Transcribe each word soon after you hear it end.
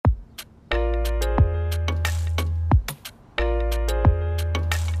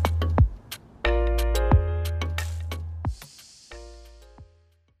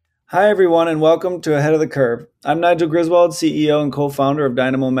Hi, everyone, and welcome to Ahead of the Curve. I'm Nigel Griswold, CEO and co-founder of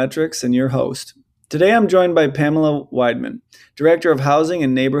Dynamometrics, and your host. Today, I'm joined by Pamela Wideman, Director of Housing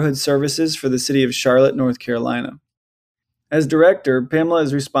and Neighborhood Services for the City of Charlotte, North Carolina. As Director, Pamela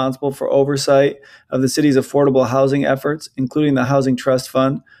is responsible for oversight of the city's affordable housing efforts, including the Housing Trust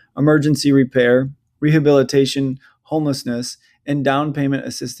Fund, emergency repair, rehabilitation, homelessness, and down payment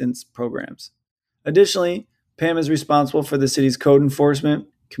assistance programs. Additionally, Pam is responsible for the city's code enforcement,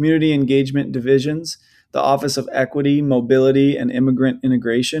 community engagement divisions, the Office of Equity, Mobility, and Immigrant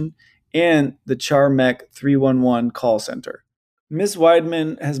Integration, and the Char-Meck 311 call center. Ms.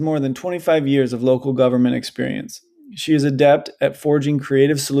 Wideman has more than 25 years of local government experience. She is adept at forging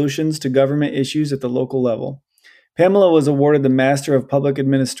creative solutions to government issues at the local level. Pamela was awarded the Master of Public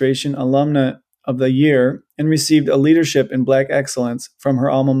Administration Alumna of the Year and received a Leadership in Black Excellence from her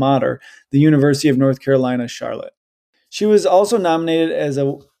alma mater, the University of North Carolina, Charlotte. She was also nominated as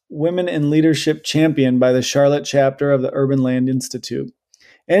a Women in Leadership Champion by the Charlotte Chapter of the Urban Land Institute.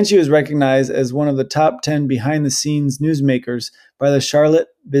 And she was recognized as one of the top 10 behind-the-scenes newsmakers by the Charlotte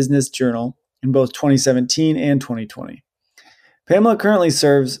Business Journal in both 2017 and 2020. Pamela currently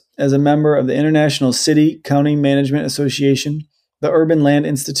serves as a member of the International City County Management Association, the Urban Land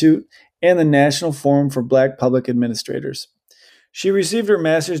Institute, and the National Forum for Black Public Administrators. She received her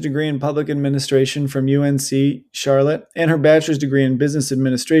master's degree in public administration from UNC-Charlotte and her bachelor's degree in business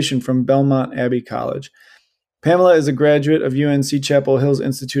administration from Belmont Abbey College. Pamela is a graduate of UNC-Chapel Hill's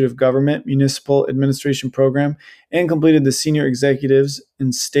Institute of Government Municipal Administration Program and completed the Senior Executives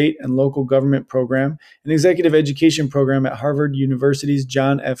in State and Local Government Program and Executive Education Program at Harvard University's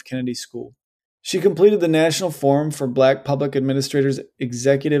John F. Kennedy School. She completed the National Forum for Black Public Administrators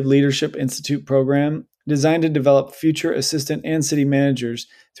Executive Leadership Institute program designed to develop future assistant and city managers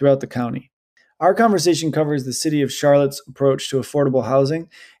throughout the county. Our conversation covers the City of Charlotte's approach to affordable housing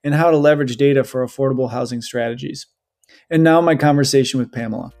and how to leverage data for affordable housing strategies. And now my conversation with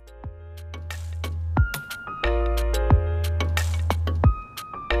Pamela.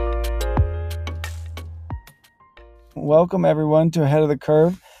 Welcome, everyone, to Ahead of the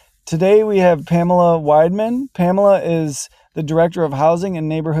Curve. Today we have Pamela Wideman. Pamela is the Director of Housing and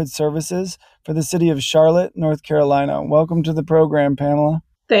Neighborhood Services for the City of Charlotte, North Carolina. Welcome to the program, Pamela.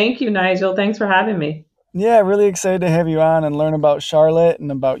 Thank you, Nigel. Thanks for having me. Yeah, really excited to have you on and learn about Charlotte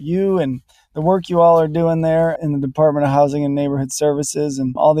and about you and the work you all are doing there in the Department of Housing and Neighborhood Services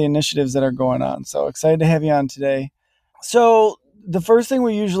and all the initiatives that are going on. So excited to have you on today. So the first thing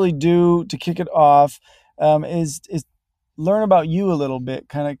we usually do to kick it off is learn about you a little bit,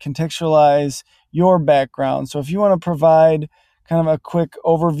 kind of contextualize your background. So if you want to provide kind of a quick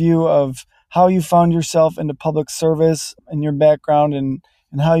overview of how you found yourself into public service and your background and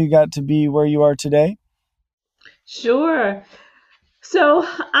how you got to be where you are today. Sure. So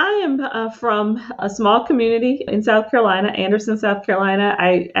I am from a small community in South Carolina, Anderson, South Carolina.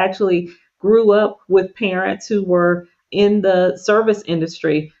 I actually grew up with parents who were in the service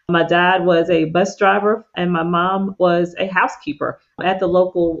industry. My dad was a bus driver and my mom was a housekeeper at the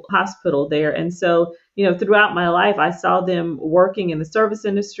local hospital there. And so, throughout my life, I saw them working in the service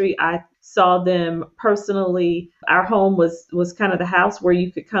industry. I saw them personally. Our home was kind of the house where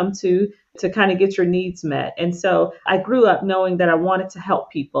you could come to kind of get your needs met. And so I grew up knowing that I wanted to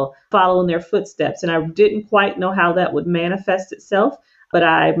help people follow in their footsteps. And I didn't quite know how that would manifest itself. But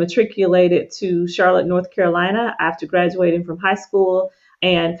I matriculated to Charlotte, North Carolina after graduating from high school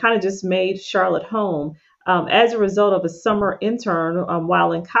and kind of just made Charlotte home. As a result of a summer intern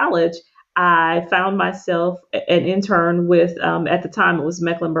while in college, I found myself an intern with, at the time, it was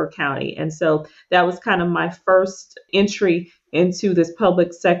Mecklenburg County. And so that was kind of my first entry into this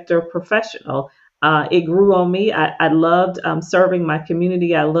public sector professional. It grew on me. I loved serving my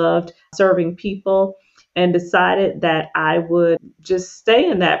community. I loved serving people, and decided that I would just stay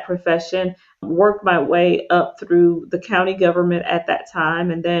in that profession, work my way up through the county government at that time.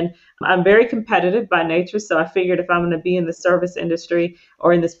 And then I'm very competitive by nature. So I figured if I'm going to be in the service industry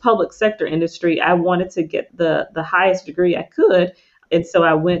or in this public sector industry, I wanted to get the highest degree I could. And so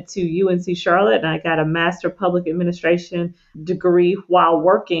I went to UNC Charlotte and I got a Master of Public Administration degree while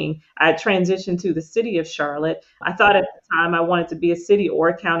working. I transitioned to the city of Charlotte. I thought at the time I wanted to be a city or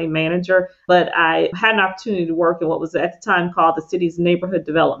a county manager, but I had an opportunity to work in what was at the time called the city's Neighborhood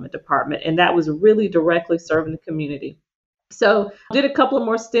Development Department. And that was really directly serving the community. So did a couple of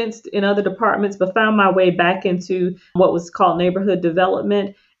more stints in other departments, but found my way back into what was called neighborhood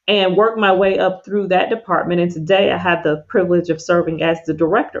development and worked my way up through that department. And today I have the privilege of serving as the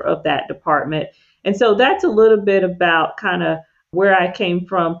director of that department. And so that's a little bit about kind of where I came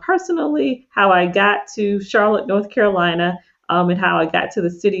from personally, how I got to Charlotte, North Carolina, and how I got to the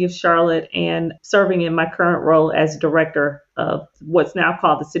city of Charlotte and serving in my current role as director of what's now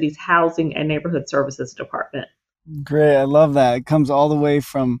called the city's Housing and Neighborhood Services Department. Great. I love that. It comes all the way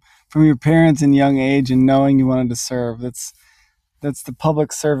from your parents in young age and knowing you wanted to serve. That's the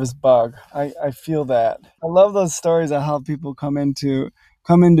public service bug. I feel that. I love those stories of how people come into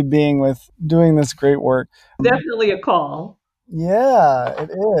being with doing this great work. Definitely a call. Yeah,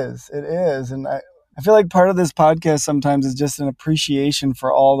 it is. It is. And I feel like part of this podcast sometimes is just an appreciation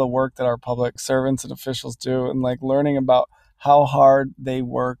for all the work that our public servants and officials do, and like learning about how hard they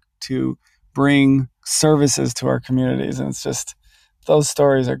work to bring services to our communities. And it's just, those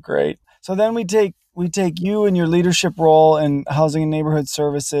stories are great. So then we take you and your leadership role in housing and neighborhood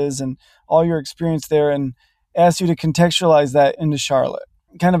services and all your experience there and ask you to contextualize that into Charlotte.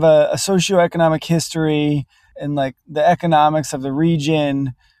 Kind of a socioeconomic history and like the economics of the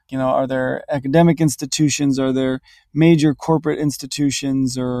region. You know, are there academic institutions? Are there major corporate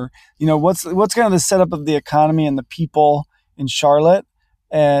institutions? Or, you know, what's kind of the setup of the economy and the people in Charlotte?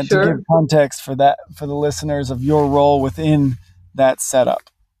 And Sure. to give context for that, for the listeners, of your role within that setup.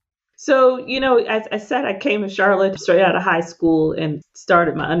 So, as I said, I came to Charlotte straight out of high school and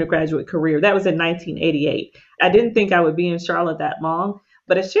started my undergraduate career. That was in 1988. I didn't think I would be in Charlotte that long,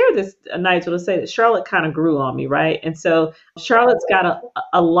 but I share this, Nigel, to say that Charlotte kind of grew on me, right? And so Charlotte's got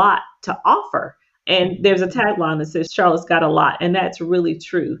a lot to offer. And there's a tagline that says Charlotte's got a lot, and that's really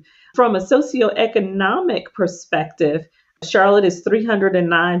true. From a socioeconomic perspective, Charlotte is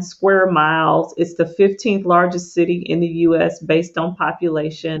 309 square miles. It's the 15th largest city in the U.S. based on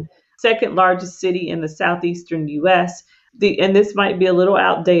population, second largest city in the southeastern U.S. And this might be a little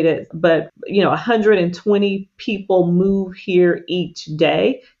outdated, but 120 people move here each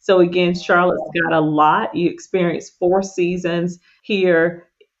day. So again, Charlotte's got a lot. You experience 4 seasons here.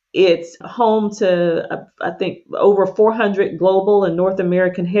 It's home to, I think, over 400 global and North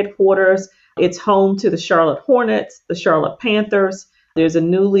American headquarters. It's home to the Charlotte Hornets, the Charlotte Panthers. There's a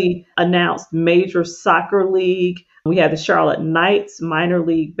newly announced major soccer league. We have the Charlotte Knights, minor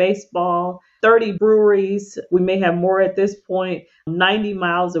league baseball, 30 breweries. We may have more at this point, 90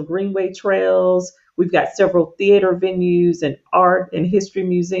 miles of greenway trails. We've got several theater venues and art and history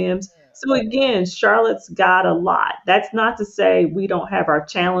museums. So again, Charlotte's got a lot. That's not to say we don't have our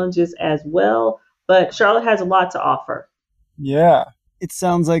challenges as well, but Charlotte has a lot to offer. Yeah. It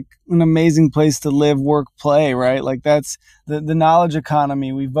sounds like an amazing place to live, work, play, right? Like that's the knowledge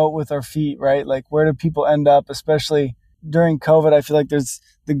economy. We vote with our feet, right? Like where do people end up, especially during COVID? I feel like there's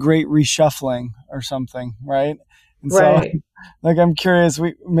the great reshuffling or something, right? And right. So like I'm curious,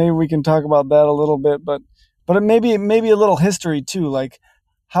 maybe we can talk about that a little bit, but it maybe a little history too. Like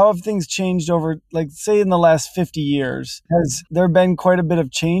how have things changed over, like, say, in the last 50 years? Has there been quite a bit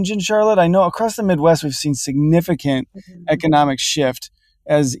of change in Charlotte? I know across the Midwest, we've seen significant economic shift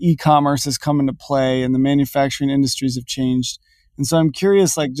as e-commerce has come into play and the manufacturing industries have changed. And so I'm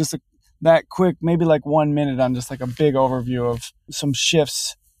curious, like, just that quick, maybe like 1 minute on just like a big overview of some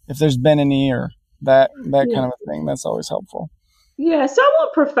shifts, if there's been any, or that kind of a thing. That's always helpful. Yeah, so I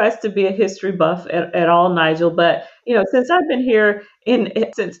won't profess to be a history buff at all, Nigel, but since I've been here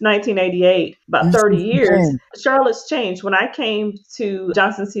since 1988, about 30 years, Charlotte's changed. When I came to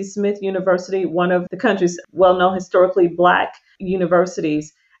Johnson C. Smith University, one of the country's well-known historically Black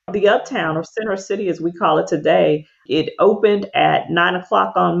universities, the Uptown, or Center City as we call it today, it opened at 9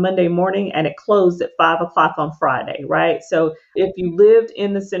 o'clock on Monday morning and it closed at 5 o'clock on Friday, right? So if you lived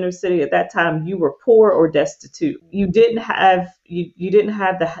in the Center City at that time, you were poor or destitute. You didn't have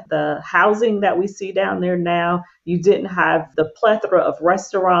the housing that we see down there now. You didn't have the plethora of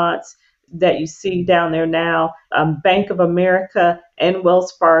restaurants that you see down there now. Bank of America and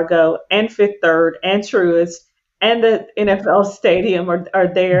Wells Fargo and Fifth Third and Truist and the NFL stadium are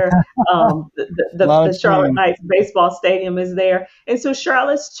there. The Charlotte Knights baseball stadium is there. And so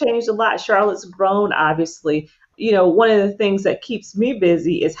Charlotte's changed a lot. Charlotte's grown, obviously. One of the things that keeps me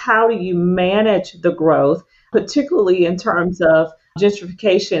busy is how do you manage the growth, particularly in terms of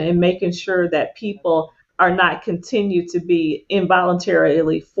gentrification and making sure that people are not continue to be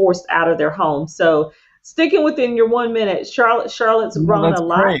involuntarily forced out of their homes. So sticking within your 1 minute, Charlotte's grown a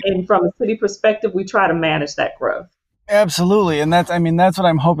lot. Great. And from a city perspective, we try to manage that growth. Absolutely. And that's what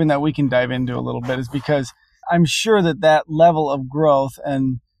I'm hoping that we can dive into a little bit, is because I'm sure that level of growth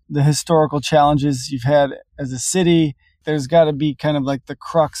and the historical challenges you've had as a city, there's got to be kind of like the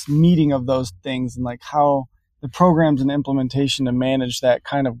crux meeting of those things, and like how the programs and implementation to manage that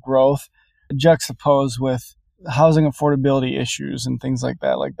kind of growth juxtaposed with housing affordability issues and things like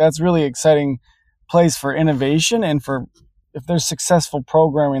that. Like that's really exciting place for innovation, and for if there's successful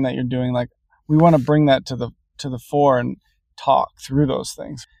programming that you're doing, like we want to bring that to the fore and talk through those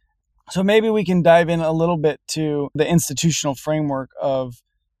things. So maybe we can dive in a little bit to the institutional framework of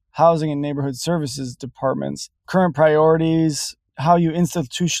Housing and Neighborhood Services departments, current priorities, how you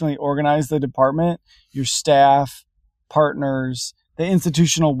institutionally organize the department, your staff, partners, the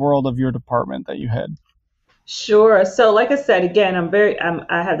institutional world of your department that you head. Sure. So, like I said, again,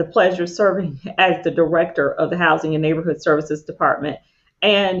 I have the pleasure of serving as the director of the Housing and Neighborhood Services Department.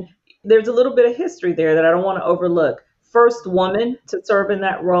 And there's a little bit of history there that I don't want to overlook. First woman to serve in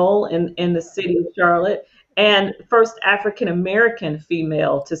that role in the city of Charlotte, and first African American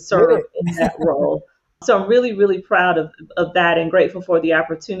female to serve Really? in that role. So I'm really, really proud of that and grateful for the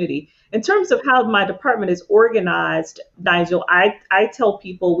opportunity. In terms of how my department is organized, Nigel, I tell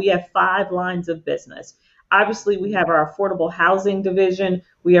people we have 5 lines of business. Obviously, we have our affordable housing division,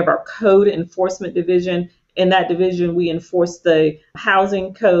 we have our code enforcement division. In that division, we enforce the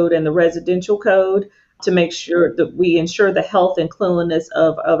housing code and the residential code to make sure that we ensure the health and cleanliness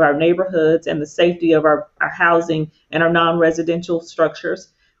of our neighborhoods and the safety of our housing and our non residential structures.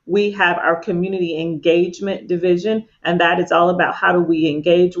 We have our community engagement division, and that is all about how do we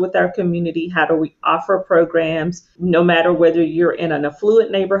engage with our community? How do we offer programs, no matter whether you're in an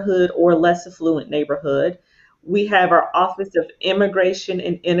affluent neighborhood or a less affluent neighborhood? We have our Office of Immigration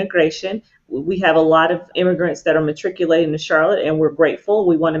and Integration. We have a lot of immigrants that are matriculating to Charlotte, and we're grateful.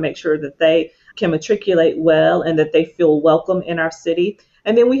 We want to make sure that they can matriculate well and that they feel welcome in our city.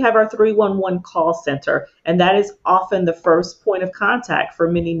 And then we have our 311 call center, and that is often the first point of contact for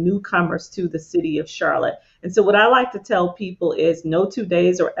many newcomers to the city of Charlotte. And so, what I like to tell people is no 2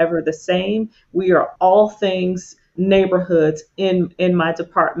 days are ever the same. We are all things neighborhoods in my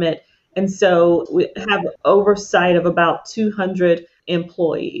department. And so, we have oversight of about 200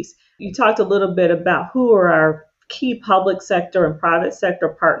 employees. You talked a little bit about who are our key public sector and private sector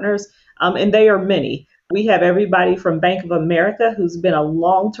partners, and they are many. We have everybody from Bank of America, who's been a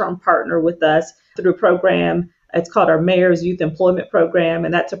long-term partner with us through a program. It's called our Mayor's Youth Employment Program,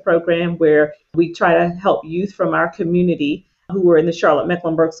 and that's a program where we try to help youth from our community who are in the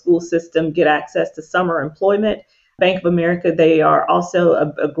Charlotte-Mecklenburg school system get access to summer employment. Bank of America, they are also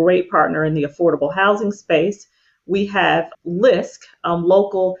a great partner in the affordable housing space. We have LISC,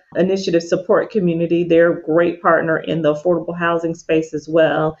 Local Initiative Support Community. They're a great partner in the affordable housing space as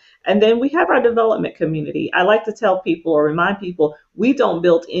well. And then we have our development community. I like to tell people or remind people we don't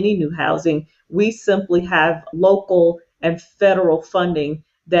build any new housing. We simply have local and federal funding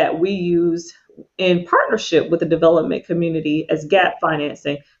that we use in partnership with the development community as gap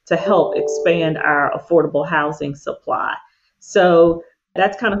financing to help expand our affordable housing supply. So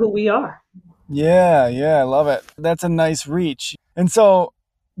that's kind of who we are. Yeah, I love it. That's a nice reach. And so,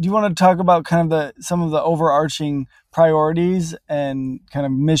 do you want to talk about kind of some of the overarching priorities and kind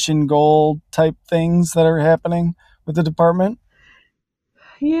of mission goal type things that are happening with the department?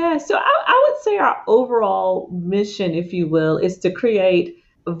 Yeah, so I would say our overall mission, if you will, is to create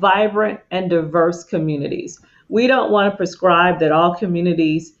vibrant and diverse communities. We don't want to prescribe that all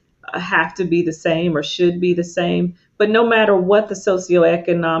communities have to be the same or should be the same, but no matter what the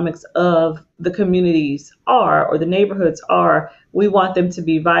socioeconomics of the communities are or the neighborhoods are, we want them to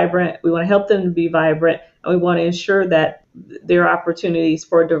be vibrant. We want to help them to be vibrant, and we want to ensure that there are opportunities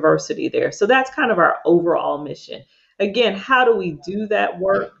for diversity there. So that's kind of our overall mission. Again, how do we do that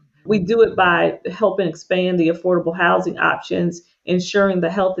work? We do it by helping expand the affordable housing options, ensuring the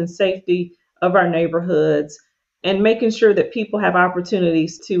health and safety of our neighborhoods, and making sure that people have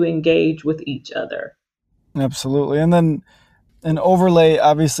opportunities to engage with each other. Absolutely. And then an overlay,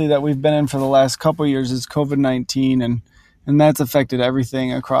 obviously, that we've been in for the last couple of years is COVID-19, and that's affected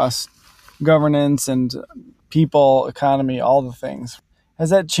everything across governance and people, economy, all the things.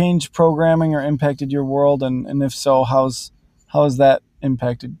 Has that changed programming or impacted your world? And if so, how's that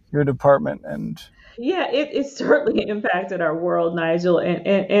impacted your department? And Yeah, it certainly impacted our world, Nigel,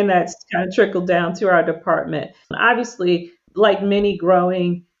 and that's kind of trickled down to our department. Obviously, like many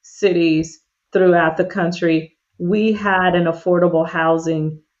growing cities throughout the country, we had an affordable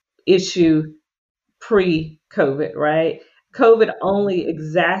housing issue pre-COVID, right? COVID only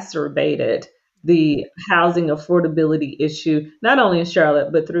exacerbated the housing affordability issue, not only in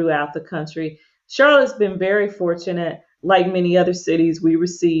Charlotte, but throughout the country. Charlotte's been very fortunate. Like many other cities, we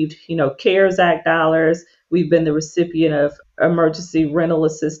received, CARES Act dollars. We've been the recipient of emergency rental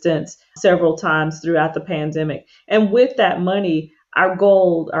assistance several times throughout the pandemic. And with that money, our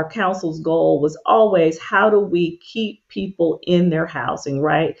goal, our council's goal was always how do we keep people in their housing,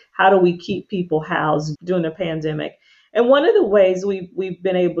 right? How do we keep people housed during the pandemic? And one of the ways we've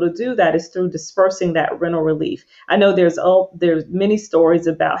been able to do that is through dispersing that rental relief. I know there's many stories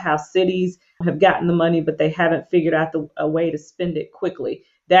about how cities have gotten the money, but they haven't figured out a way to spend it quickly.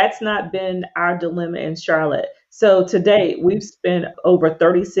 That's not been our dilemma in Charlotte. So to date, we've spent over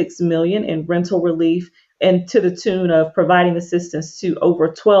 36 million in rental relief and to the tune of providing assistance to over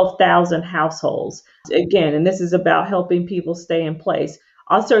 12,000 households. Again, and this is about helping people stay in place.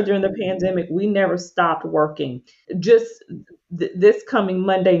 Also, during the pandemic, we never stopped working. Just this coming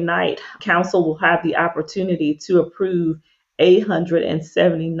Monday night, Council will have the opportunity to approve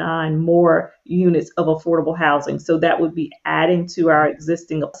 879 more units of affordable housing. So that would be adding to our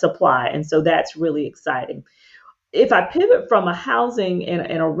existing supply. And so that's really exciting. If I pivot from a housing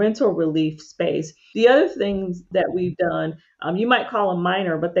and a rental relief space, the other things that we've done, you might call them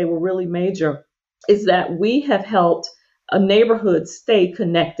minor, but they were really major, is that we have helped a neighborhood stay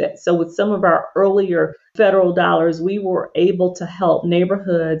connected. So with some of our earlier federal dollars, we were able to help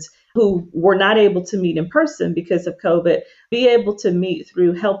neighborhoods who were not able to meet in person because of COVID, be able to meet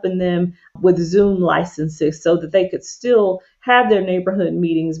through helping them with Zoom licenses so that they could still have their neighborhood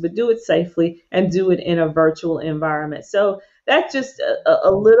meetings, but do it safely and do it in a virtual environment. So that's just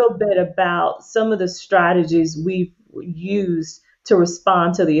a little bit about some of the strategies we've used to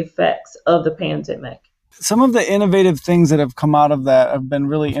respond to the effects of the pandemic. Some of the innovative things that have come out of that have been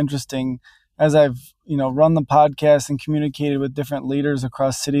really interesting as I've, run the podcast and communicated with different leaders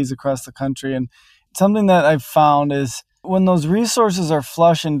across cities across the country. And something that I've found is when those resources are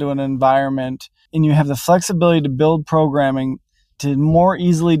flush into an environment and you have the flexibility to build programming to more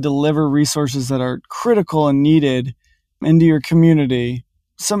easily deliver resources that are critical and needed into your community,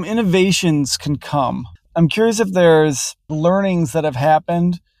 some innovations can come. I'm curious if there's learnings that have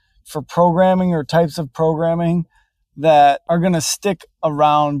happened for programming or types of programming that are going to stick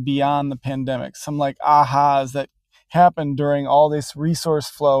around beyond the pandemic. Some like ahas that happened during all this resource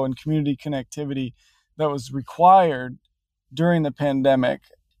flow and community connectivity that was required during the pandemic.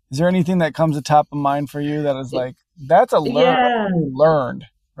 Is there anything that comes to top of mind for you that is like, that's Yeah. learned,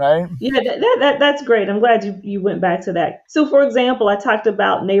 right? Yeah, that's great. I'm glad you went back to that. So, for example, I talked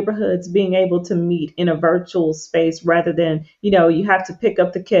about neighborhoods being able to meet in a virtual space rather than, you have to pick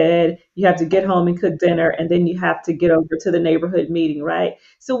up the kid, you have to get home and cook dinner, and then you have to get over to the neighborhood meeting, right?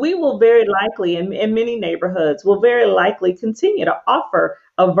 So we will very likely, in many neighborhoods, will very likely continue to offer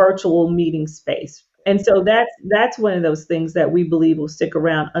a virtual meeting space. And so that's one of those things that we believe will stick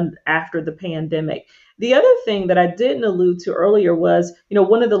around after the pandemic. The other thing that I didn't allude to earlier was,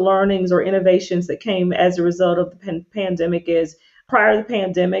 one of the learnings or innovations that came as a result of the pandemic is prior to the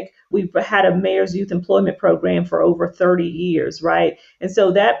pandemic, we've had a mayor's youth employment program for over 30 years, right? And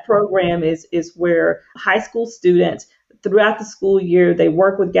so that program is where high school students throughout the school year, they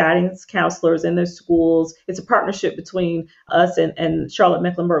work with guidance counselors in their schools. It's a partnership between us and Charlotte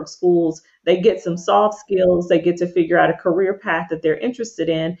Mecklenburg schools. They get some soft skills. They get to figure out a career path that they're interested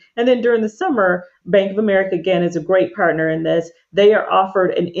in. And then during the summer, Bank of America, again, is a great partner in this. They are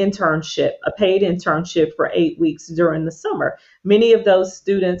offered an internship, a paid internship for 8 weeks during the summer. Many of those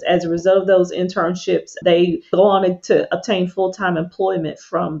students, as a result of those internships, they go on to obtain full-time employment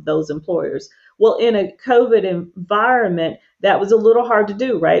from those employers. Well, in a COVID environment, that was a little hard to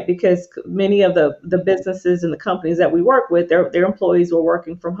do, right? Because many of the businesses and the companies that we work with, their employees were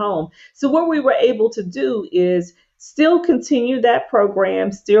working from home. So what we were able to do is still continue that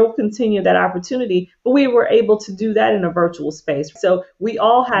program, still continue that opportunity, but we were able to do that in a virtual space. So we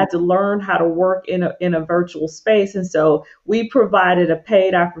all had to learn how to work in a virtual space. And so we provided a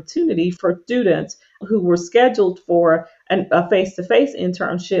paid opportunity for students who were scheduled for a face-to-face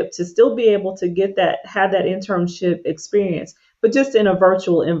internship to still be able to have that internship experience, but just in a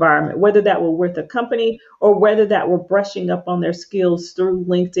virtual environment, whether that were with a company or whether that were brushing up on their skills through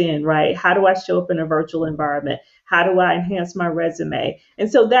LinkedIn, right? How do I show up in a virtual environment? How do I enhance my resume?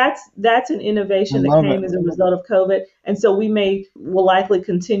 And so that's an innovation that came as a result of COVID. And so will likely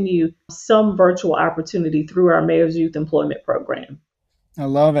continue some virtual opportunity through our Mayor's Youth Employment Program. I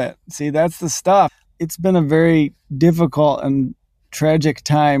love it. See, that's the stuff. It's been a very difficult and tragic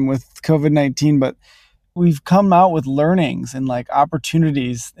time with COVID-19, but we've come out with learnings and like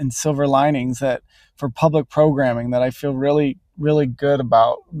opportunities and silver linings that for public programming that I feel really, really good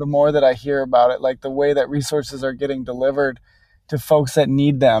about. The more that I hear about it, like the way that resources are getting delivered to folks that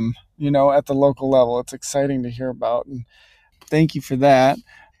need them, at the local level. It's exciting to hear about. And thank you for that.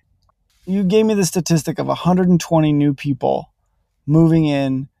 You gave me the statistic of 120 new people moving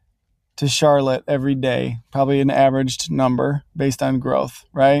in to Charlotte every day, probably an averaged number based on growth,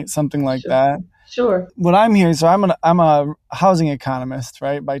 right? Something like that. Sure. What I'm hearing, so I'm a housing economist,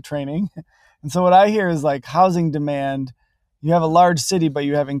 right, by training. And so what I hear is like housing demand, you have a large city, but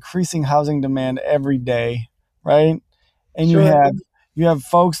you have increasing housing demand every day, right? And Sure. you have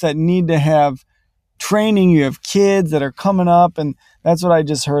folks that need to have training, you have kids that are coming up, and that's what I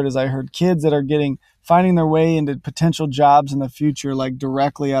just heard. Is I heard kids that are finding their way into potential jobs in the future, like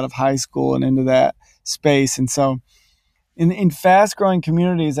directly out of high school and into that space. And so in fast growing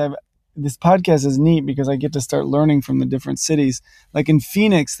communities, this podcast is neat because I get to start learning from the different cities. Like in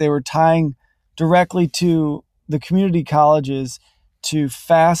Phoenix, they were tying directly to the community colleges to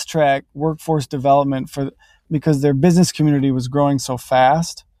fast track workforce development because their business community was growing so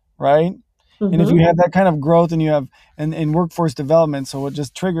fast, right? Mm-hmm. And if you have that kind of growth and you have and workforce development, so what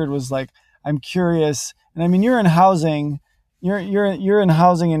just triggered was like, I'm curious. And I mean, you're in housing, you're in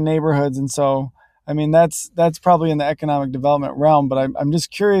housing and neighborhoods, and so I mean that's probably in the economic development realm. But I'm just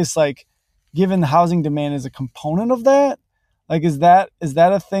curious, like, given the housing demand is a component of that, like is that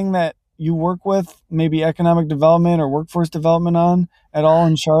a thing that you work with, maybe economic development or workforce development on at all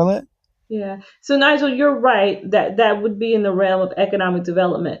in Charlotte? Yeah. So Nigel, you're right that would be in the realm of economic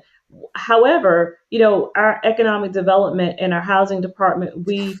development. However, our economic development and our housing department,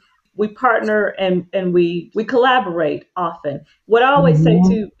 we partner and we collaborate often. What I always say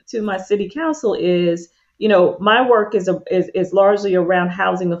to my city council is, my work is largely around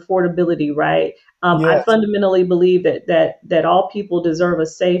housing affordability, right? Yes. I fundamentally believe that all people deserve a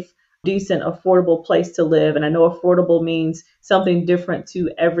safe, decent, affordable place to live. And I know affordable means something different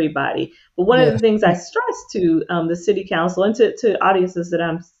to everybody. But one of the things I stress to the city council and to audiences that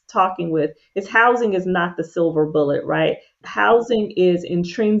I'm talking with is housing is not the silver bullet, right? Housing is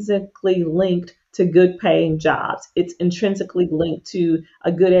intrinsically linked to good paying jobs. It's intrinsically linked to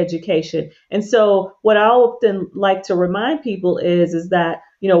a good education. And so what I often like to remind people is that,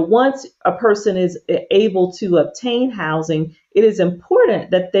 once a person is able to obtain housing, it is important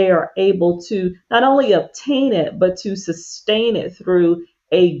that they are able to not only obtain it, but to sustain it through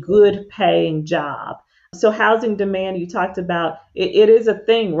a good paying job. So housing demand, you talked about, it is a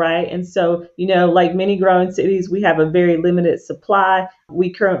thing, right? And so, like many growing cities, we have a very limited supply.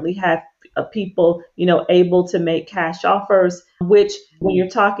 We currently have people, able to make cash offers, which when you're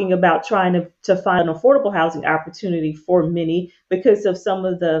talking about trying to find an affordable housing opportunity for many, because of some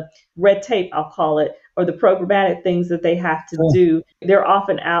of the red tape, I'll call it, or the programmatic things that they have to do, they're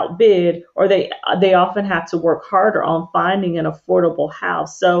often outbid, or they often have to work harder on finding an affordable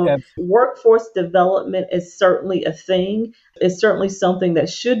house. So workforce development is certainly a thing. It's certainly something that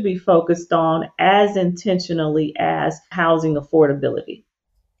should be focused on as intentionally as housing affordability.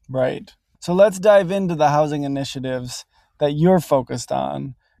 Right. So let's dive into the housing initiatives that you're focused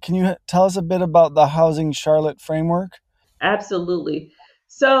on. Can you tell us a bit about the Housing Charlotte framework? Absolutely.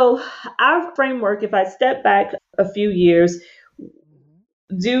 So our framework, if I step back a few years,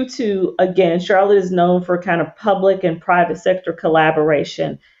 due to, again, Charlotte is known for kind of public and private sector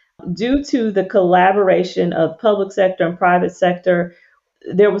collaboration. Due to the collaboration of public sector and private sector,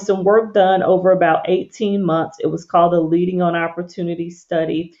 there was some work done over about 18 months. It was called a Leading on Opportunity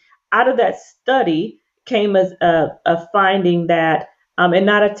study. Out of that study came as a finding that, and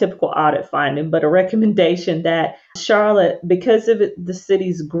not a typical audit finding, but a recommendation that Charlotte, because of the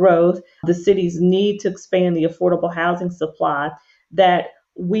city's growth, the city's need to expand the affordable housing supply, that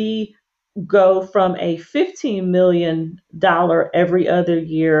we go from a $15 million every other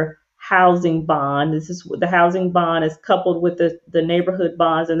year housing bond. This is the housing bond is coupled with the neighborhood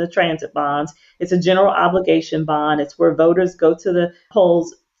bonds and the transit bonds. It's a general obligation bond. It's where voters go to the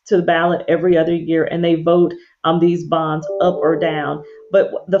polls, to the ballot every other year, and they vote on these bonds up or down.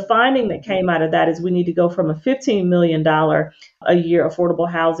 But the finding that came out of that is we need to go from a $15 million a year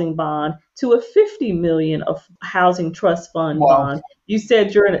affordable housing bond to a $50 million of housing trust fund bond. You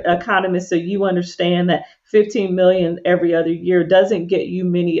said you're an economist, so you understand that 15 million every other year doesn't get you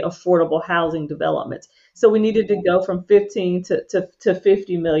many affordable housing developments. So we needed to go from 15 to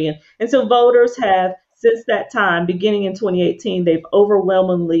 50 million. And so voters have, since that time, beginning in 2018, they've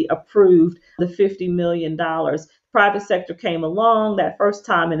overwhelmingly approved the $50 million. Private sector came along that first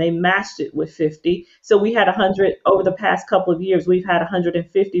time and they matched it with 50. So we had 100 over the past couple of years. We've had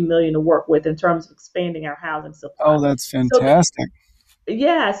 150 million to work with in terms of expanding our housing supply. Oh, that's fantastic.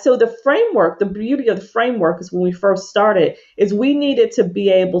 So the framework, the beauty of the framework is when we first started is we needed to be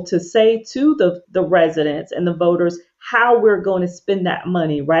able to say to the residents and the voters how we're going to spend that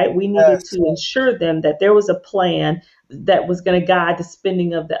money, right? We needed to ensure them that there was a plan that was going to guide the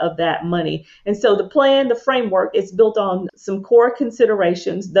spending of that money. And so the plan, the framework, is built on some core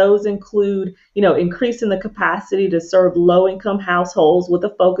considerations. Those include, increasing the capacity to serve low-income households with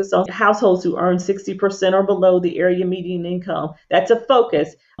a focus on households who earn 60% or below the area median income. That's a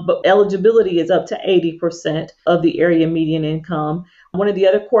focus, but eligibility is up to 80% of the area median income. One of the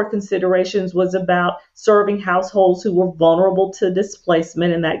other core considerations was about serving households who were vulnerable to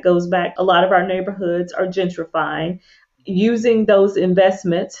displacement, and that goes back. A lot of our neighborhoods are gentrifying. Using those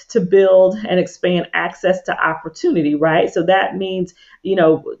investments to build and expand access to opportunity, right? So that means,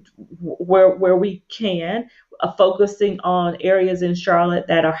 where we can, focusing on areas in Charlotte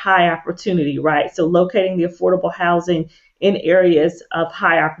that are high opportunity, right? So locating the affordable housing in areas of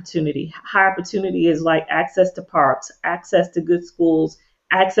high opportunity. High opportunity is like access to parks, access to good schools,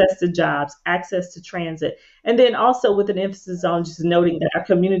 access to jobs, access to transit. And then also with an emphasis on just noting that our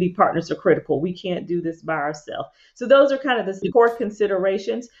community partners are critical. We can't do this by ourselves. So those are kind of the core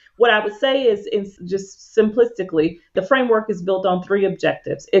considerations. What I would say is, just simplistically, the framework is built on three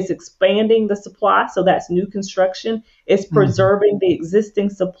objectives. It's expanding the supply, so that's new construction. It's preserving the existing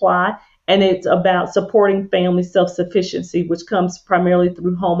supply, and it's about supporting family self-sufficiency, which comes primarily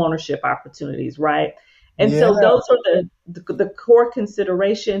through home ownership opportunities, right? And so those are the core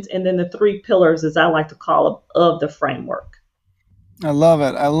considerations, and then the three pillars, as I like to call them, of the framework. I love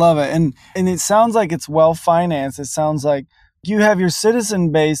it. I love it. And it sounds like it's well financed. It sounds like you have your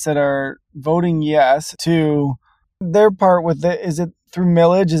citizen base that are voting yes to their part with it. Is it through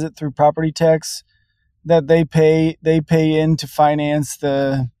millage? Is it through property tax that they pay in to finance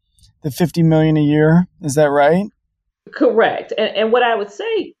the $50 million a year? Is that right? Correct. And what I would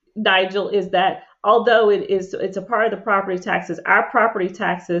say, Nigel, is that although it's a part of the property taxes, our property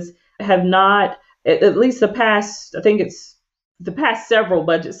taxes have not, at least the past, I think it's the past several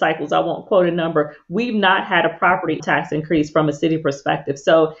budget cycles, I won't quote a number, we've not had a property tax increase from a city perspective.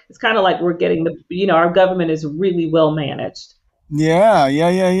 So it's kind of like we're getting our government is really well managed.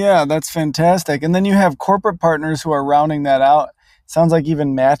 Yeah. That's fantastic. And then you have corporate partners who are rounding that out. Sounds like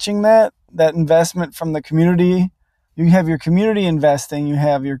even matching that investment from the community. You have your community investing, you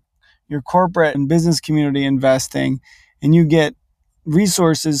have your corporate and business community investing, and you get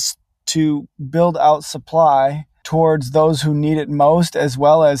resources to build out supply towards those who need it most, as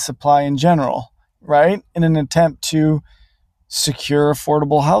well as supply in general, right? In an attempt to secure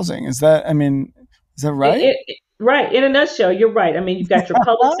affordable housing. Is that right? Right. In a nutshell, you're right. I mean, you've got your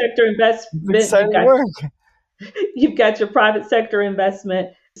public sector investment, Exciting work. you've got your private sector investment.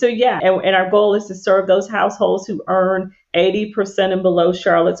 So yeah, and our goal is to serve those households who earn 80% and below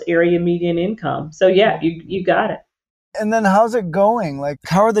Charlotte's area median income. So yeah, you got it. And then how's it going? Like,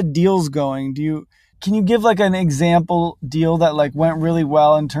 how are the deals going? Can you give like an example deal that like went really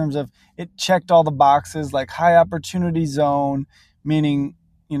well in terms of it checked all the boxes, like high opportunity zone, meaning,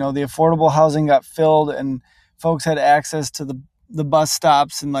 the affordable housing got filled and folks had access to the bus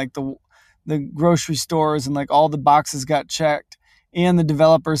stops and like the grocery stores, and like all the boxes got checked, and the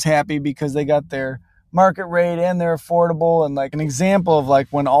developer's happy because they got their market rate and they're affordable, and like an example of like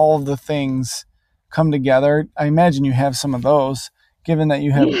when all of the things come together. I imagine you have some of those, given that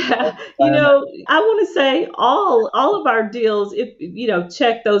you have. Yeah, I want to say all of our deals, if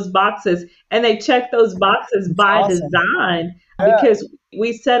check those boxes, and they check those boxes by Awesome. design, Yeah. because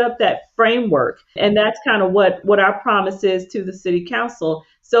we set up that framework, and that's kind of what our promise is to the city council.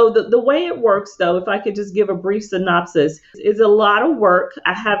 So the way it works, though, if I could just give a brief synopsis, is a lot of work.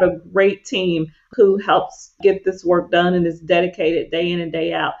 I have a great team who helps get this work done and is dedicated day in and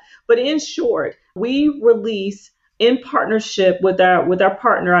day out. But in short, we release, in partnership with our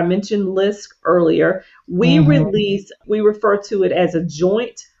partner, I mentioned LISC earlier, we refer to it as a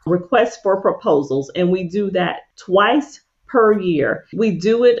joint request for proposals, and we do that twice per year. We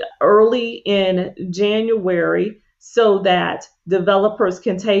do it early in January so that developers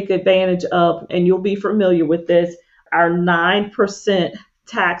can take advantage of, and you'll be familiar with this, our 9%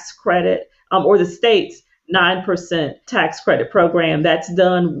 tax credit, or the state's 9% tax credit program that's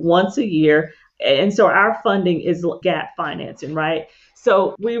done once a year. And so our funding is gap financing, right?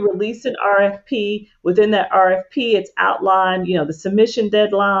 So we release an RFP. Within that RFP, it's outlined, the submission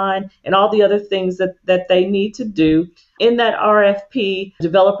deadline and all the other things that they need to do. In that RFP,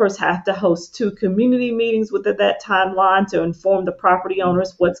 developers have to host 2 community meetings within that timeline to inform the property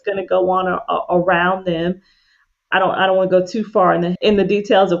owners what's going to go on around them. I don't want to go too far in the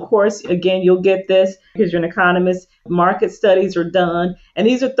details. Of course, again, you'll get this because you're an economist. Market studies are done, and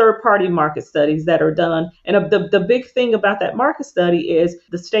these are third-party market studies that are done. And the big thing about that market study is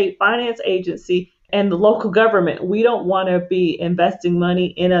the state finance agency and the local government. We don't want to be investing money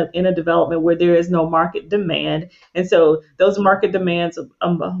in a development where there is no market demand. And so those market demands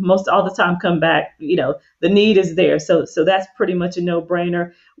most all the time come back. The need is there. So that's pretty much a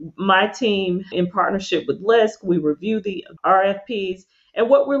no-brainer. My team, in partnership with LISC, we review the RFPs, And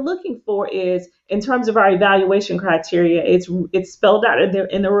what we're looking for is, in terms of our evaluation criteria, it's spelled out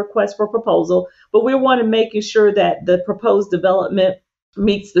in the request for proposal, but we want to making sure that the proposed development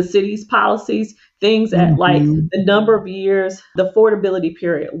meets the city's policies, things at like Mm-hmm. the number of years, the affordability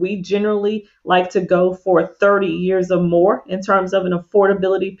period. We generally like to go for 30 years or more in terms of an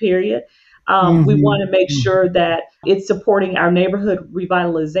affordability period. We want to make Mm-hmm. sure that it's supporting our neighborhood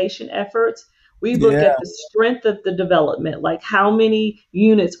revitalization efforts. We look Yeah. at the strength of the development, like how many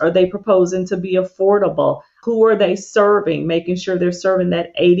units are they proposing to be affordable? Who are they serving? Making sure they're serving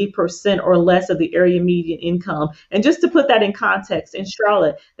that 80% or less of the area median income. And just to put that in context, in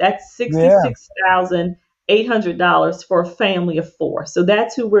Charlotte, that's Yeah. $66,800 for a family of four. So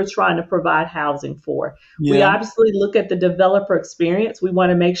that's who we're trying to provide housing for. We Yeah. obviously look at the developer experience. We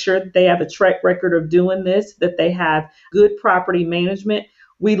want to make sure that they have a track record of doing this, that they have good property management.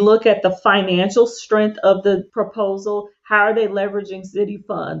 We look at the financial strength of the proposal. How are they leveraging city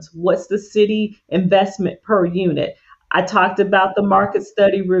funds? What's the city investment per unit? I talked about the market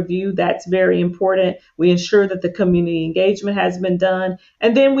study review. That's very important. We ensure that the community engagement has been done.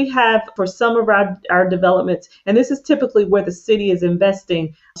 And then we have, for some of our developments, and this is typically where the city is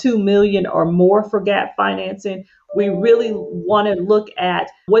investing $2 million or more for gap financing. We really want to look at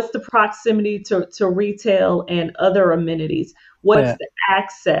what's the proximity to retail and other amenities. What's Yeah. the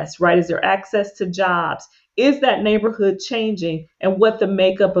access, right? Is there access to jobs? Is that neighborhood changing, and what the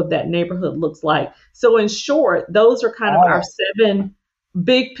makeup of that neighborhood looks like? So, in short, those are kind of Got our it. 7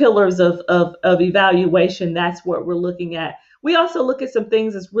 big pillars of evaluation. That's what we're looking at. We also look at some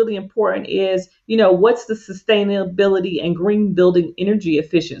things that's really important is, what's the sustainability and green building energy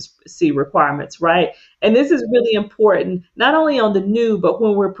efficiency requirements, right? And this is really important, not only on the new, but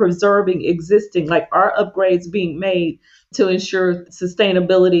when we're preserving existing, like our upgrades being made to ensure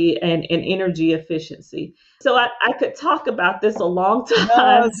sustainability and energy efficiency. So I could talk about this a long No,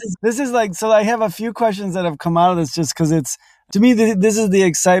 time. this is like, so I have a few questions that have come out of this just because it's, to me, this is the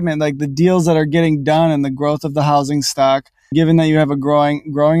excitement, like the deals that are getting done and the growth of the housing stock, given that you have a growing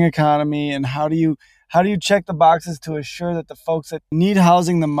economy. And how do you check the boxes to assure that the folks that need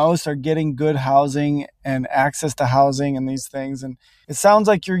housing the most are getting good housing and access to housing and these things? And it sounds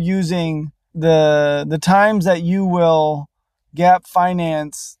like you're using the times that you will gap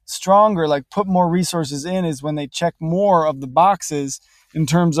finance stronger, like put more resources in, is when they check more of the boxes in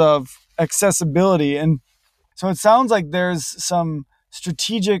terms of accessibility. And so it sounds like there's some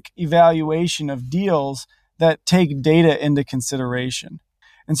strategic evaluation of deals that take data into consideration.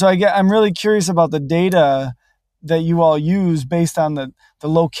 And so I'm really curious about the data that you all use based on the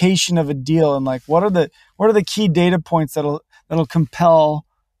location of a deal, and like what are the key data points that'll compel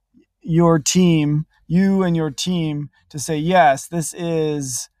you and your team to say, yes, this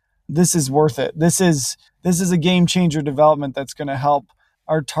is worth it. This is a game changer development that's going to help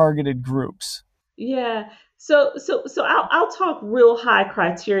our targeted groups. Yeah. So I'll talk real high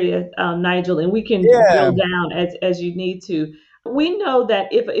criteria, Nigel, and we can Yeah. drill down as you need to. We know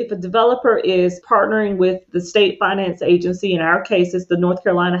that if a developer is partnering with the state finance agency, in our case, it's the North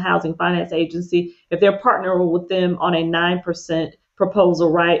Carolina Housing Finance Agency, if they're partnering with them on a 9%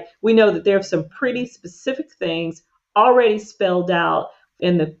 proposal, right? We know that there's some pretty specific things already spelled out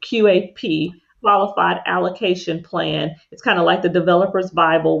in the QAP, qualified allocation plan. It's kind of like the developer's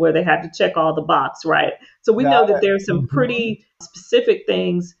Bible where they have to check all the box, right? So we know Got that it. there's some Mhm. pretty specific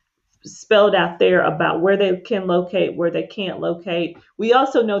things spelled out there about where they can locate, where they can't locate. We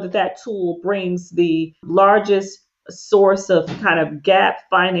also know that that tool brings the largest source of kind of gap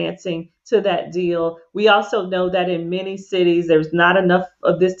financing to that deal. We also know that in many cities, there's not enough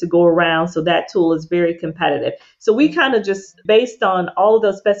of this to go around. So that tool is very competitive. So we kind of just, based on all of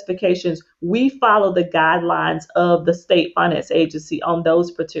those specifications, we follow the guidelines of the state finance agency on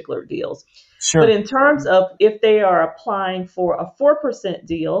those particular deals. But Sure. in terms of if they are applying for a 4%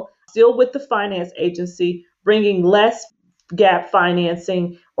 deal, still with the finance agency, bringing less gap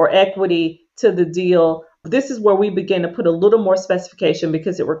financing or equity to the deal, this is where we begin to put a little more specification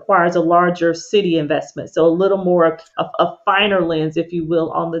because it requires a larger city investment. So a little more a finer lens, if you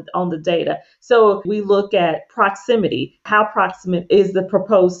will, on the data. So we look at proximity. How proximate is the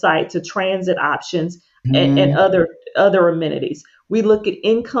proposed site to transit options and Mhm. other amenities? We look at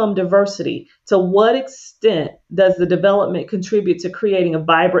income diversity. To what extent does the development contribute to creating a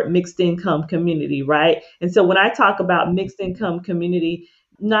vibrant mixed income community, right? And so when I talk about mixed income community,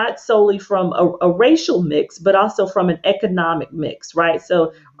 not solely from a racial mix, but also from an economic mix, right?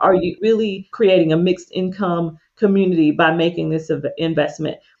 So are you really creating a mixed income community by making this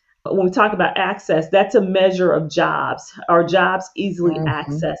investment? When we talk about access, that's a measure of jobs. Are jobs easily Mhm.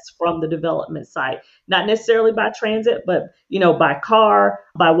 accessed from the development site? Not necessarily by transit, but by car,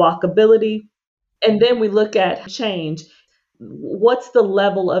 by walkability. And then we look at change. What's the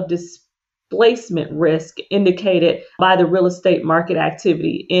level of displacement risk indicated by the real estate market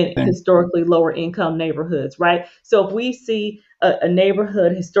activity in historically lower income neighborhoods, right? So if we see a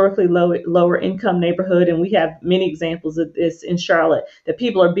neighborhood, historically lower income neighborhood, and we have many examples of this in Charlotte, that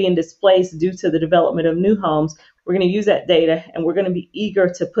people are being displaced due to the development of new homes, we're going to use that data and we're going to be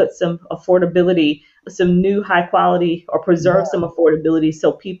eager to put some affordability, some new high quality, or preserve some affordability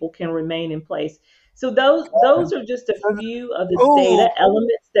so people can remain in place. So those are just a few of the Oh, data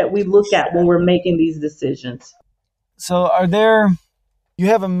elements that we look at when we're making these decisions. so are there, you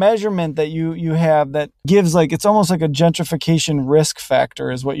have a measurement that you have that gives, like, it's almost like a gentrification risk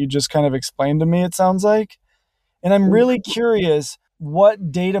factor is what you just kind of explained to me, it sounds like. And I'm really curious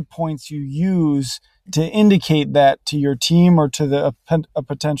what data points you use to indicate that to your team or to a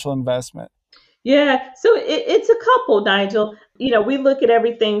potential investment. Yeah, so it's a couple, Nigel. We look at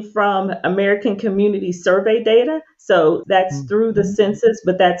everything from American Community Survey data. So that's through the Mhm. census,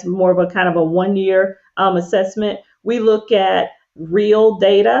 but that's more of a kind of a 1 year assessment. We look at real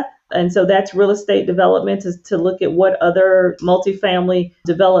data. And so that's real estate development to look at what other multifamily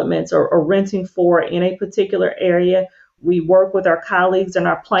developments are renting for in a particular area. We work with our colleagues in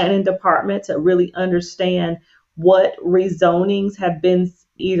our planning department to really understand what rezonings have been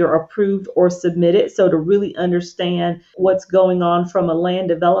either approved or submitted. So to really understand what's going on from a land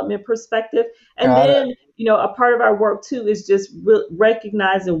development perspective. And Got it. then, a part of our work too is just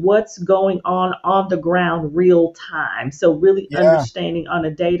recognizing what's going on the ground real time. So really Yeah. understanding on a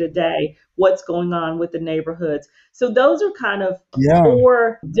day to day what's going on with the neighborhoods. So those are kind of Yeah.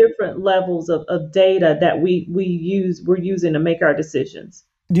 four different levels of data that we're using to make our decisions.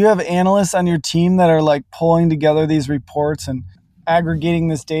 Do you have analysts on your team that are like pulling together these reports and aggregating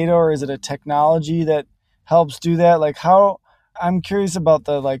this data, or is it a technology that helps do that? Like, how, I'm curious about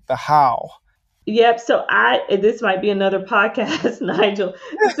the how. Yep. So this might be another podcast, Nigel.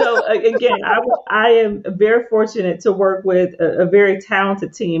 So again, I am very fortunate to work with a very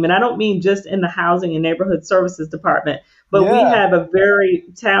talented team, and I don't mean just in the housing and neighborhood services department, but we Yeah. have a very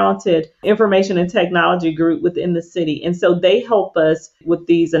talented information and technology group within the city, and so they help us with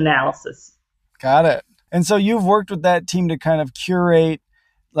these analysis. Got it. And so you've worked with that team to kind of curate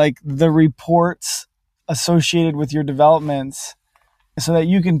like the reports associated with your developments so that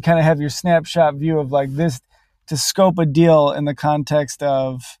you can kind of have your snapshot view of like this to scope a deal in the context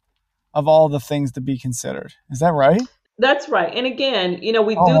of all the things to be considered. Is that right? That's right. And again, we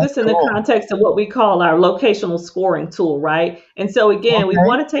Oh, do that's this in the cool. context of what we call our locational scoring tool, right? And so again, we Okay.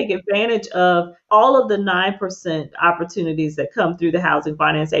 want to take advantage of all of the 9% opportunities that come through the Housing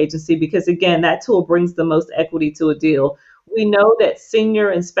Finance Agency because again, that tool brings the most equity to a deal. We know that senior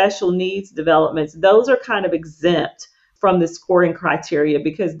and special needs developments, those are kind of exempt from the scoring criteria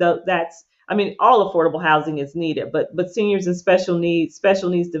because that's I mean, all affordable housing is needed, but seniors and special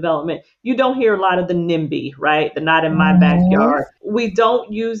needs development, you don't hear a lot of the NIMBY, right? The not in my Mhm. backyard. We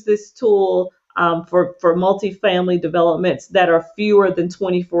don't use this tool for multifamily developments that are fewer than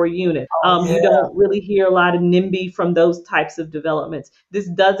 24 units. Oh, You yeah. don't really hear a lot of NIMBY from those types of developments. This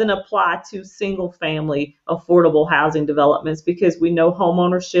doesn't apply to single family affordable housing developments because we know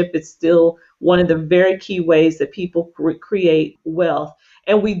homeownership is still one of the very key ways that people create wealth.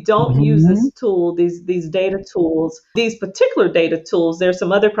 And we don't use Mhm. this tool, these data tools, these particular data tools. There's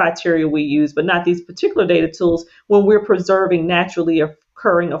some other criteria we use, but not these particular data tools when we're preserving naturally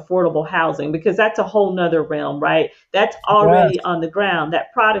occurring affordable housing, because that's a whole nother realm, right? That's Yes. already on the ground.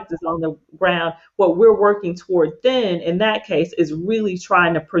 That product is on the ground. What we're working toward then, in that case, is really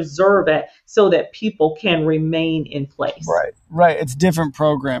trying to preserve it so that people can remain in place. Right. Right. It's different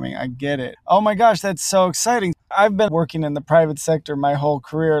programming. I get it. Oh my gosh, that's so exciting. I've been working in the private sector my whole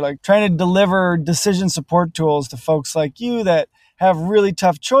career, like trying to deliver decision support tools to folks like you that have really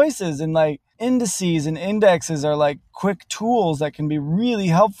tough choices. And like indices and indexes are like quick tools that can be really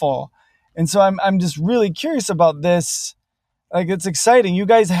helpful. And so I'm just really curious about this. Like, it's exciting. You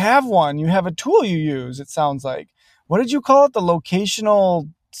guys have one. You have a tool you use, it sounds like. What did you call it? The locational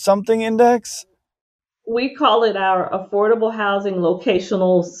something index? We call it our affordable housing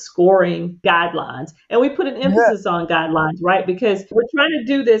locational scoring guidelines. And we put an Yeah. emphasis on guidelines, right? Because we're trying to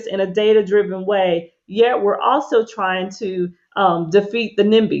do this in a data driven way, yet we're also trying to defeat the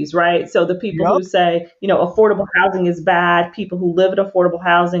NIMBYs, right? So the people Yep. who say, affordable housing is bad, people who live in affordable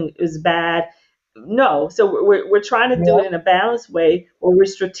housing is bad. No. So we're trying to do it Yep. in a balanced way where we're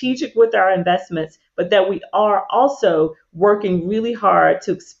strategic with our investments, but that we are also working really hard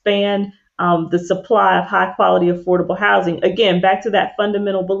to expand the supply of high quality, affordable housing. Again, back to that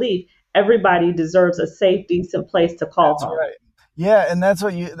fundamental belief, everybody deserves a safe, decent place to call That's home. right. Yeah, and that's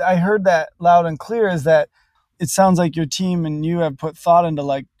what I heard that loud and clear, is that it sounds like your team and you have put thought into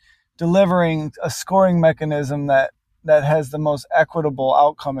like delivering a scoring mechanism that has the most equitable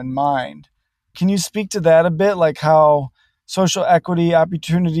outcome in mind. Can you speak to that a bit, like how social equity,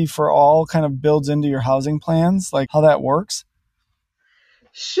 opportunity for all kind of builds into your housing plans, like how that works?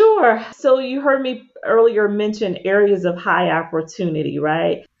 Sure. So you heard me earlier mention areas of high opportunity,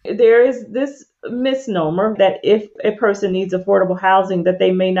 right? There is this misnomer that if a person needs affordable housing, that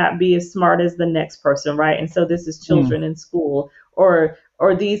they may not be as smart as the next person, right? And so this is Mm, children in school, or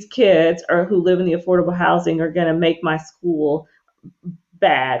these kids or who live in the affordable housing are going to make my school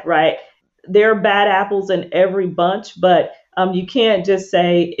bad, right? There are bad apples in every bunch, but you can't just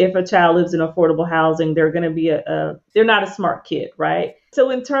say if a child lives in affordable housing, they're going to be they're not a smart kid, right? So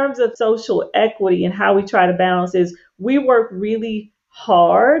in terms of social equity and how we try to balance is we work really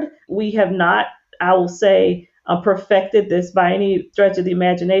hard. We have not, I will say, perfected this by any stretch of the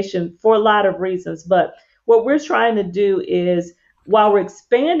imagination for a lot of reasons. But what we're trying to do is while we're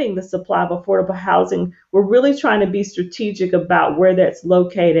expanding the supply of affordable housing, we're really trying to be strategic about where that's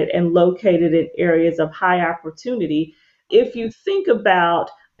located and located in areas of high opportunity. If you think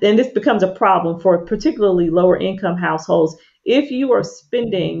about, and this becomes a problem for particularly lower income households, if you are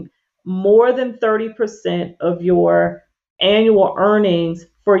spending more than 30% of your annual earnings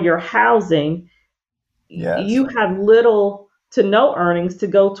for your housing, yes. you have little to no earnings to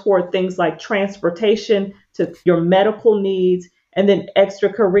go toward things like transportation, to your medical needs, and then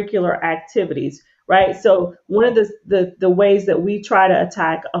extracurricular activities, right? So one of the ways that we try to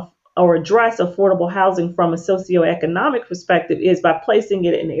attack or address affordable housing from a socioeconomic perspective is by placing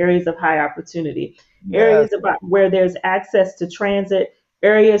it in areas of high opportunity, Yes. areas about where there's access to transit,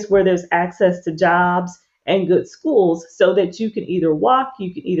 areas where there's access to jobs and good schools, so that you can either walk,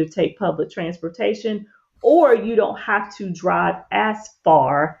 you can either take public transportation, or you don't have to drive as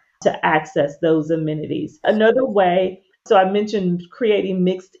far to access those amenities. Another way, so I mentioned creating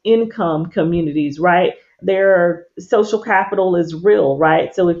mixed income communities, right? Their social capital is real,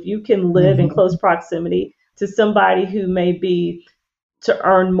 right? So if you can live in close Mhm. proximity to somebody who may be to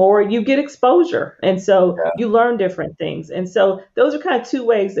earn more, you get exposure. And so you learn different things. And so those are kind of two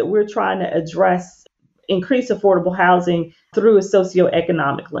ways that we're trying to address increase affordable housing through a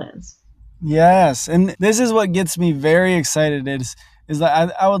socioeconomic lens. Yes, and this is what gets me very excited is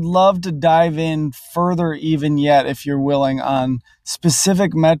that I would love to dive in further even yet, if you're willing, on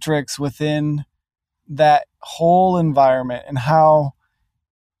specific metrics within that whole environment and how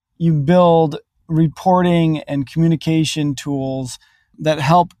you build reporting and communication tools that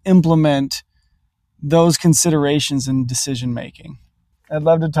help implement those considerations in decision making. I'd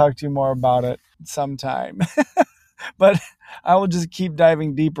love to talk to you more about it sometime. But I will just keep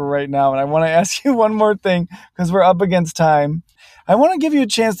diving deeper right now. And I want to ask you one more thing because we're up against time. I want to give you a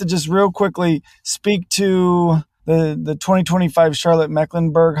chance to just real quickly speak to the 2025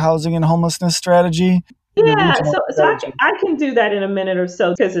 Charlotte-Mecklenburg Housing and Homelessness Strategy, your Yeah, regional so strategy. I can do that in a minute or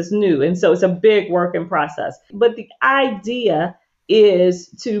so because it's new. And so it's a big work in process. But the idea is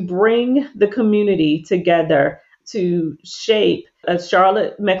to bring the community together to shape a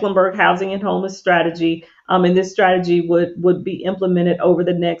Charlotte Mecklenburg housing and homeless strategy. And this strategy would be implemented over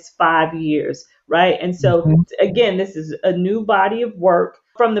the next 5 years, right? And so Mhm. again, this is a new body of work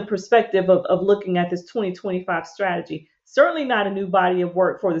from the perspective of looking at this 2025 strategy. Certainly not a new body of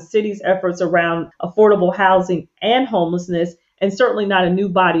work for the city's efforts around affordable housing and homelessness, and certainly not a new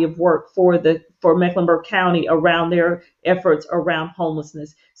body of work for Mecklenburg County around their efforts around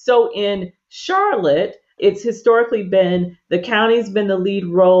homelessness. So in Charlotte, it's historically been the county's been the lead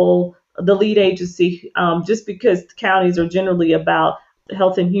role, the lead agency, just because counties are generally about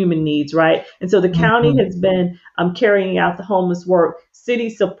health and human needs, right? And so the county Mhm. has been carrying out the homeless work. City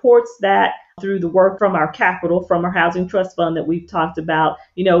supports that through the work from our capital, from our housing trust fund that we've talked about,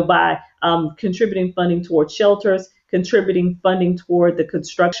 by contributing funding toward shelters, contributing funding toward the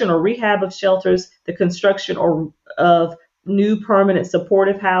construction or rehab of shelters, the construction or of new permanent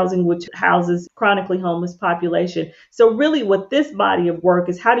supportive housing, which houses chronically homeless population. So really what this body of work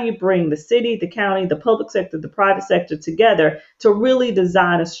is, how do you bring the city, the county, the public sector, the private sector together to really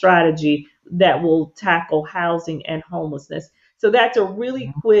design a strategy that will tackle housing and homelessness? So that's a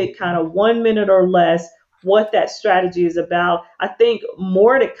really quick kind of 1 minute or less what that strategy is about. I think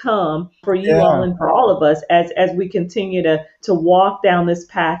more to come for you all Yeah, and for all of us as we continue to walk down this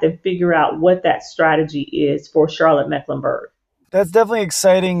path and figure out what that strategy is for Charlotte Mecklenburg. that's definitely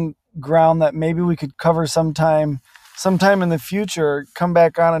exciting ground that maybe we could cover sometime in the future. Come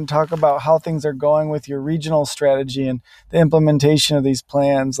back on and talk about how things are going with your regional strategy and the implementation of these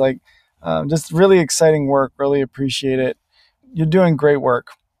plans. Just really exciting work. Really appreciate it. You're doing great work.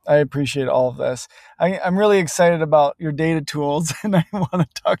 I appreciate all of this. I'm really excited about your data tools, and I want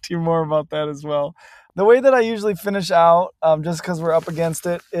to talk to you more about that as well. The way that I usually finish out, just because we're up against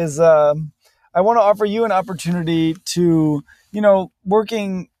it, is I want to offer you an opportunity to,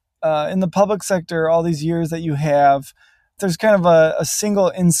 working in the public sector all these years that you have, there's kind of a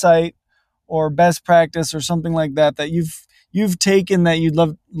single insight or best practice or something like that you've taken that you'd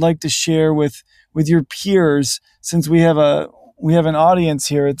like to share with your peers. Since we have an audience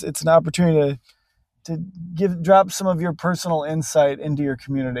here, it's an opportunity to drop some of your personal insight into your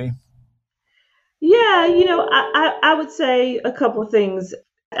community. Yeah, I would say a couple of things.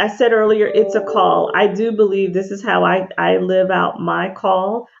 I said earlier, it's a call. I do believe this is how I live out my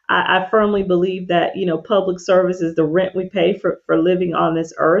call. I firmly believe that, public service is the rent we pay for living on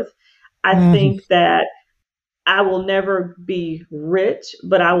this earth. I Mhm. think that I will never be rich,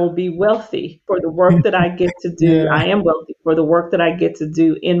 but I will be wealthy for the work that I get to do. Yeah. I am wealthy for the work that I get to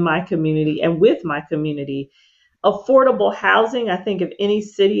do in my community and with my community. Affordable housing, I think if any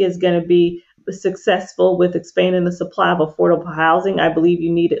city is going to be successful with expanding the supply of affordable housing, I believe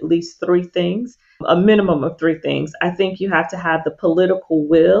you need at least three things, a minimum of three things. I think you have to have the political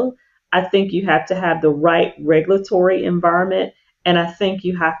will. I think you have to have the right regulatory environment. And I think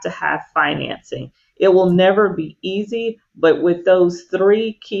you have to have financing. It will never be easy, but with those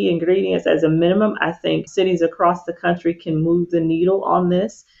three key ingredients as a minimum, I think cities across the country can move the needle on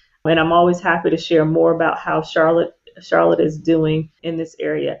this. And I'm always happy to share more about how Charlotte is doing in this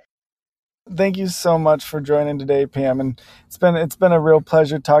area. Thank you so much for joining today, Pam. And it's been a real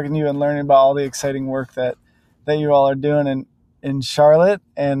pleasure talking to you and learning about all the exciting work that you all are doing in Charlotte.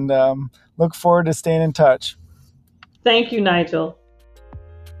 And look forward to staying in touch. Thank you, Nigel.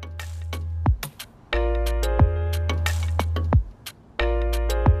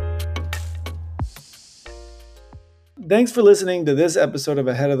 Thanks for listening to this episode of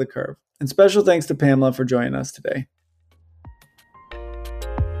Ahead of the Curve. And special thanks to Pamela for joining us today.